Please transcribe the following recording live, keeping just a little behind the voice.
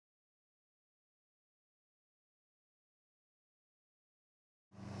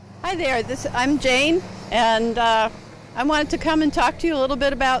Hi there, I'm Jane, and I wanted to come and talk to you a little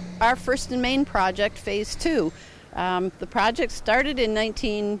bit about our First and Main project, Phase 2. The project started in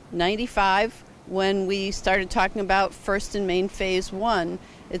 1995 when we started talking about First and Main Phase 1.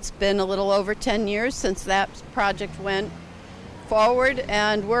 It's been a little over 10 years since that project went forward,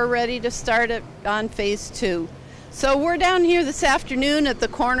 and we're ready to start it on Phase 2. So we're down here this afternoon at the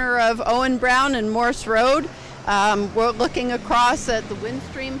corner of Owen Brown and Morse Road. We're looking across at the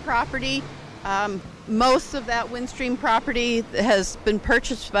Windstream property. Most of that Windstream property has been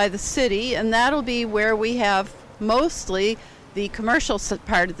purchased by the city, and that'll be where we have mostly the commercial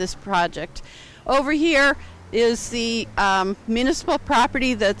part of this project. Over here is the municipal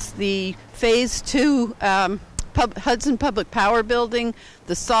property that's the Phase 2 Hudson Public Power Building,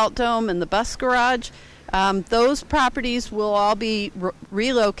 the Salt Dome, and the bus garage. Those properties will all be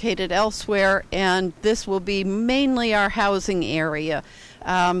relocated elsewhere, and this will be mainly our housing area.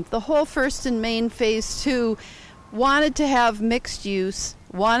 The whole First and Main Phase 2 wanted to have mixed use,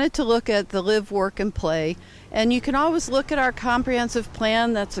 wanted to look at the live, work, and play. And you can always look at our comprehensive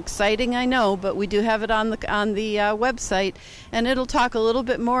plan. That's exciting, I know, but we do have it on the website, and it'll talk a little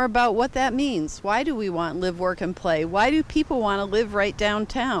bit more about what that means. Why do we want live, work, and play? Why do people want to live right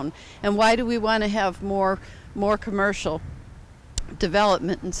downtown? And why do we want to have more commercial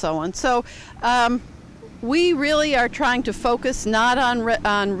development and so on? So we really are trying to focus not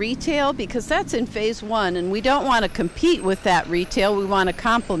on retail, because that's in Phase 1, and we don't want to compete with that retail. We want to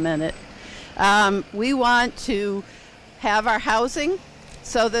complement it. We want to have our housing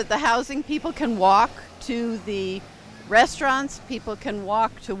so that the housing people can walk to the restaurants, people can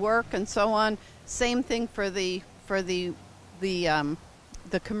walk to work, and so on. Same thing for the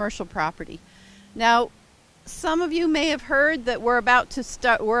commercial property. Now, some of you may have heard that we're about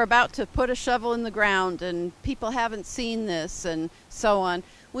to put a shovel in the ground, and people haven't seen this, and so on.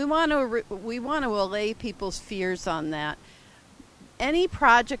 We want to allay people's fears on that. Any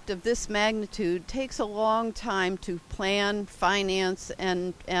project of this magnitude takes a long time to plan, finance,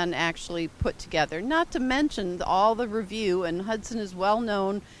 and actually put together. Not to mention all the review, and Hudson is well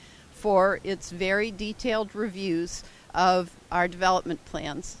known for its very detailed reviews of our development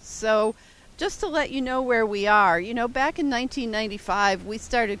plans. So just to let you know where we are, back in 1995 we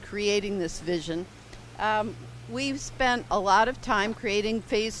started creating this vision. We've spent a lot of time creating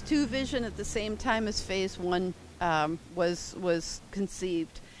Phase 2 vision at the same time as Phase 1 was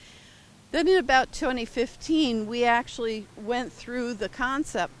conceived. Then in about 2015, we actually went through the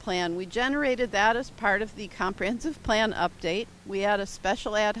concept plan. We generated that as part of the comprehensive plan update. We had a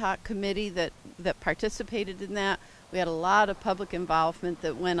special ad hoc committee that participated in that. We had a lot of public involvement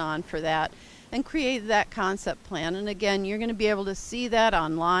that went on for that and created that concept plan. And again, you're going to be able to see that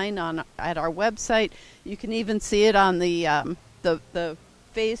online at our website. You can even see it on the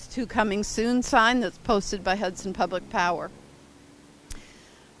Phase 2 coming soon sign that's posted by Hudson Public Power.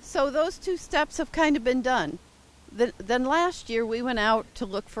 So those two steps have kind of been done. Then last year we went out to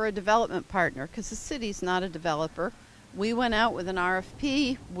look for a development partner, because the city's not a developer. We went out with an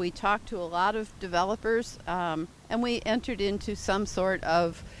RFP, we talked to a lot of developers, and we entered into some sort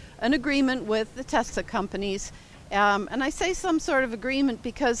of an agreement with the Tesla companies. And I say some sort of agreement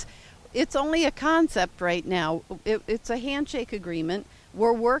because it's only a concept right now. It's a handshake agreement.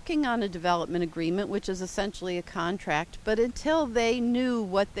 We're working on a development agreement, which is essentially a contract, but until they knew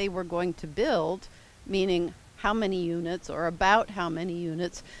what they were going to build, meaning how many units or about how many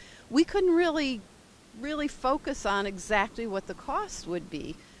units, we couldn't really focus on exactly what the cost would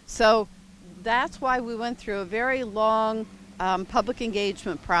be. So that's why we went through a very long public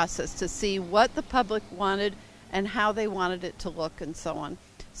engagement process to see what the public wanted and how they wanted it to look and so on.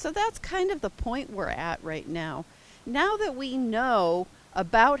 So that's kind of the point we're at right now. Now that we know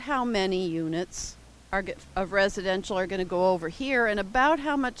about how many units of residential are going to go over here and about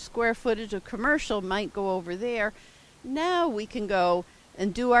how much square footage of commercial might go over there, now we can go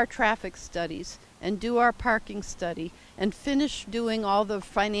and do our traffic studies and do our parking study and finish doing all the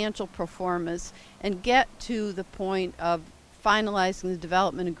financial pro formas and get to the point of finalizing the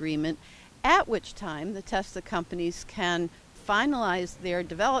development agreement, at which time the Tesla companies can finalize their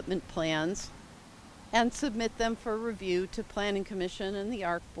development plans and submit them for review to Planning Commission and the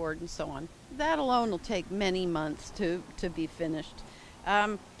ARC Board and so on. That alone will take many months to be finished.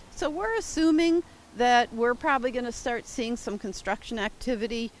 So we're assuming that we're probably going to start seeing some construction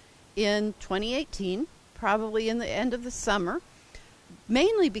activity in 2018, probably in the end of the summer,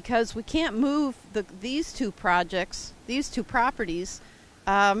 mainly because we can't move these two projects, these two properties,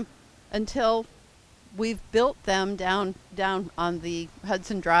 until we've built them down on the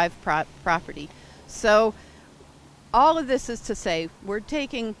Hudson Drive property. So all of this is to say we're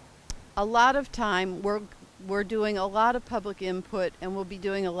taking a lot of time. We're doing a lot of public input, and we'll be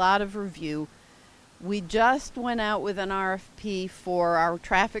doing a lot of review. We just went out with an RFP for our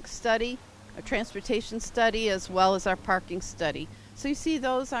traffic study, a transportation study, as well as our parking study. So you see,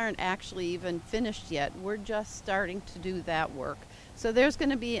 those aren't actually even finished yet. We're just starting to do that work. So there's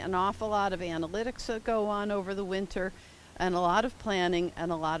going to be an awful lot of analytics that go on over the winter, and a lot of planning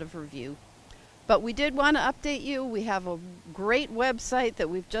and a lot of review. But we did want to update you. We have a great website that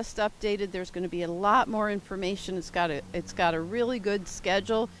we've just updated. There's going to be a lot more information. It's got a really good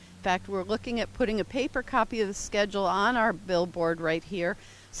schedule. In fact, we're looking at putting a paper copy of the schedule on our billboard right here,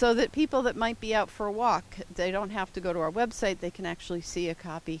 so that people that might be out for a walk, they don't have to go to our website. They can actually see a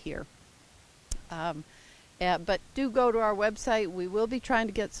copy here. But do go to our website. We will be trying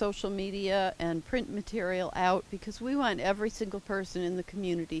to get social media and print material out, because we want every single person in the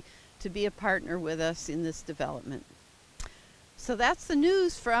community to be a partner with us in this development. So that's the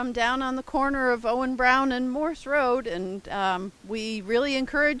news from down on the corner of Owen Brown and Morse Road, and we really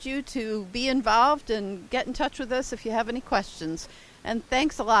encourage you to be involved and get in touch with us if you have any questions. And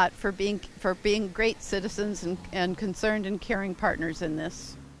thanks a lot for being great citizens and concerned and caring partners in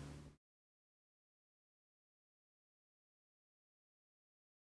this.